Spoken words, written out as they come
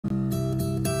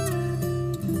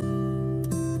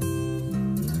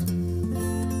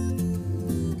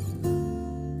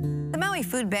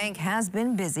Food Bank has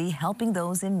been busy helping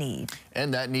those in need.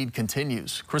 And that need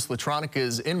continues. Chris Latronica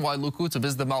is in Wailuku to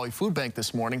visit the Maui Food Bank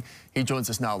this morning. He joins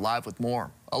us now live with more.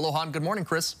 Aloha and good morning,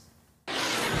 Chris.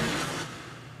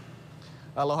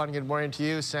 Aloha and good morning to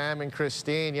you, Sam and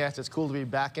Christine. Yes, it's cool to be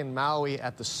back in Maui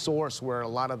at the source where a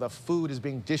lot of the food is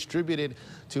being distributed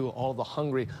to all the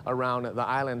hungry around the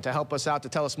island. To help us out, to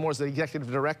tell us more, is the executive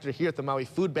director here at the Maui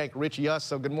Food Bank, Rich Yuss.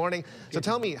 So good morning. So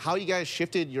tell me how you guys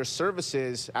shifted your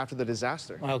services after the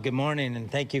disaster. Well, good morning,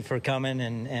 and thank you for coming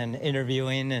and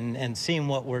interviewing and seeing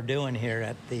what we're doing here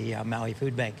at the Maui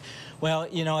Food Bank. Well,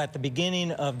 you know, at the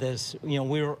beginning of this,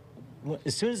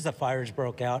 as soon as the fires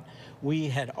broke out, we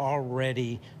had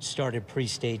already started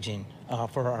pre-staging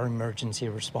for our emergency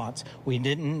response. We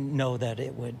didn't know that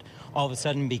it would all of a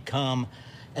sudden become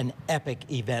an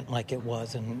epic event like it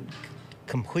was, and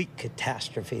complete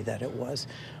catastrophe that it was.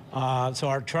 So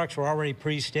our trucks were already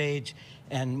pre-staged,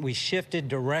 and we shifted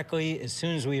directly as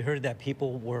soon as we heard that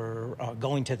people were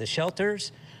going to the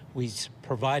shelters. We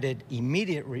provided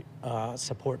immediate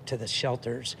support to the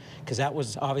shelters, because that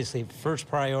was obviously first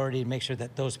priority, to make sure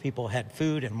that those people had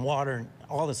food and water and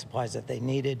all the supplies that they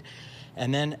needed.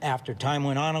 And then after time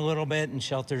went on a little bit and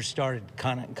shelters started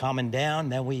kind of calming down,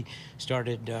 then we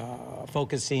started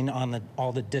focusing on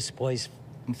all the displaced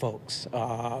folks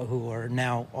who are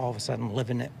now all of a sudden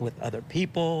living it with other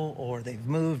people, or they've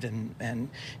moved and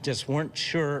just weren't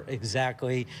sure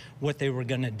exactly what they were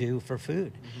going to do for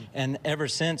food. And ever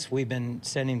since, we've been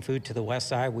sending food to the west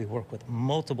side. We work with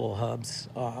multiple hubs,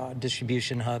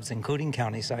 distribution hubs, including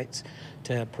county sites,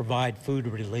 to provide food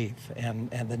relief.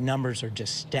 And the numbers are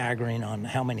just staggering on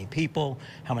how many people,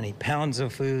 how many pounds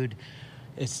of food.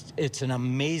 It's an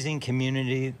amazing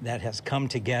community that has come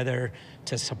together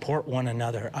to support one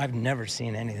another. I've never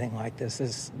seen anything like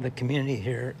this. The community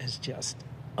here is just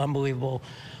unbelievable.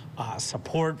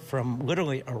 Support from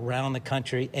literally around the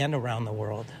country and around the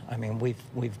world. I mean,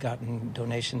 we've gotten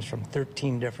donations from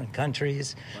 13 different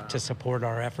countries to support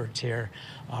our efforts here.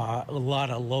 A lot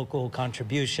of local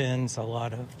contributions, a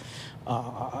lot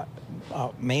of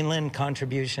mainland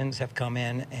contributions have come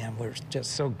in, and we're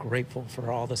just so grateful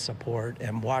for all the support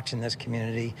and watching this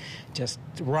community just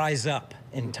rise up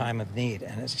in time of need.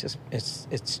 And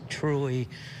it's truly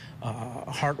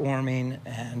heartwarming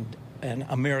and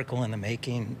a miracle in the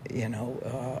making,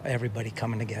 everybody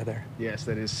coming together. Yes,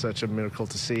 that is such a miracle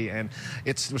to see, and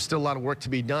there's still a lot of work to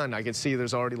be done. I can see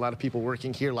there's already a lot of people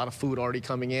working here, a lot of food already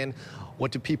coming in.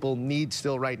 What do people need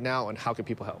still right now, and how can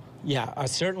people help? Yeah,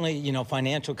 certainly,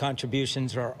 financial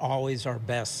contributions are always our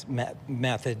best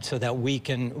method, so that we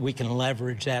can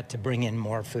leverage that to bring in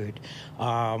more food.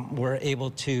 We're able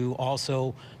to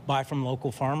also buy from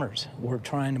local farmers. We're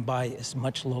trying to buy as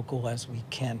much local as we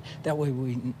can. That way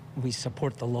we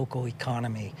support the local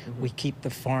economy. We keep the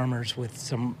farmers with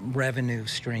some revenue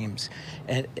streams.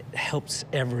 It helps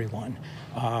everyone.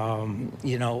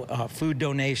 Food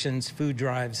donations, food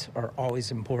drives are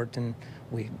always important.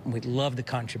 We love the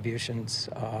contributions,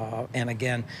 and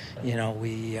again,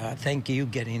 we thank you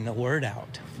getting the word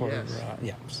out.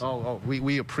 Yes.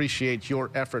 We appreciate your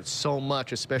efforts so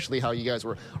much, especially how you guys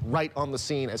were right on the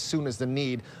scene as soon as the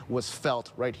need was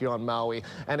felt right here on Maui,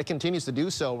 and it continues to do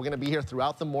so. We're going to be here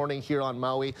throughout the morning here on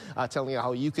Maui, telling you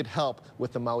how you could help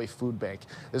with the Maui Food Bank.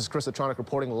 This is Chris Latronica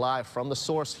reporting live from the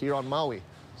source here on Maui.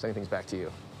 Sending things back to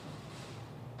you.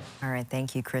 All right,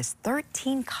 thank you, Chris.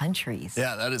 13 countries.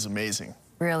 Yeah, that is amazing.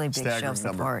 Really big show of Staggering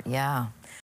number. support, yeah.